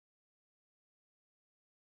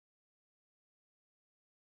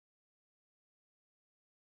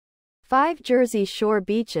5 Jersey Shore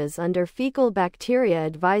beaches under fecal bacteria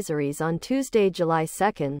advisories on Tuesday, July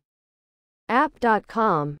 2.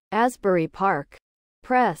 App.com, Asbury Park.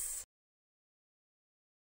 Press.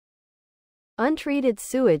 Untreated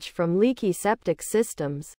sewage from leaky septic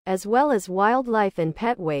systems, as well as wildlife and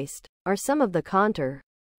pet waste, are some of the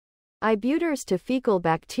contributors to fecal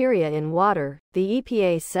bacteria in water, the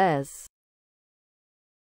EPA says.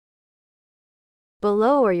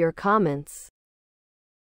 Below are your comments.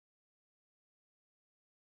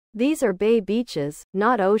 These are bay beaches,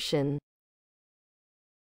 not ocean.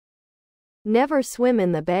 Never swim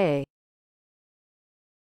in the bay.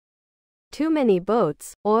 Too many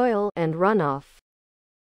boats, oil, and runoff.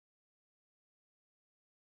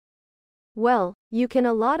 Well, you can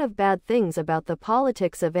a lot of bad things about the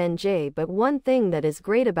politics of NJ, but one thing that is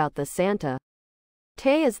great about the Santa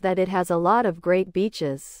Fe is that it has a lot of great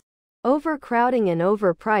beaches. Overcrowding and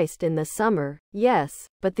overpriced in the summer, yes,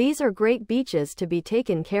 but these are great beaches to be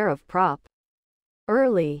taken care of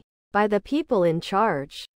properly by the people in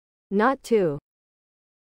charge. Not to.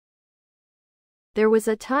 There was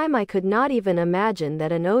a time I could not even imagine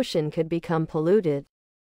that an ocean could become polluted.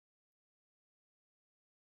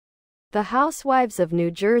 The housewives of New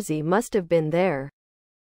Jersey must have been there.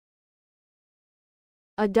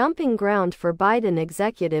 A dumping ground for Biden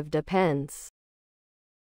executive depends.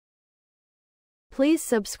 Please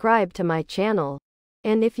subscribe to my channel.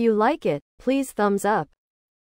 And if you like it, please thumbs up.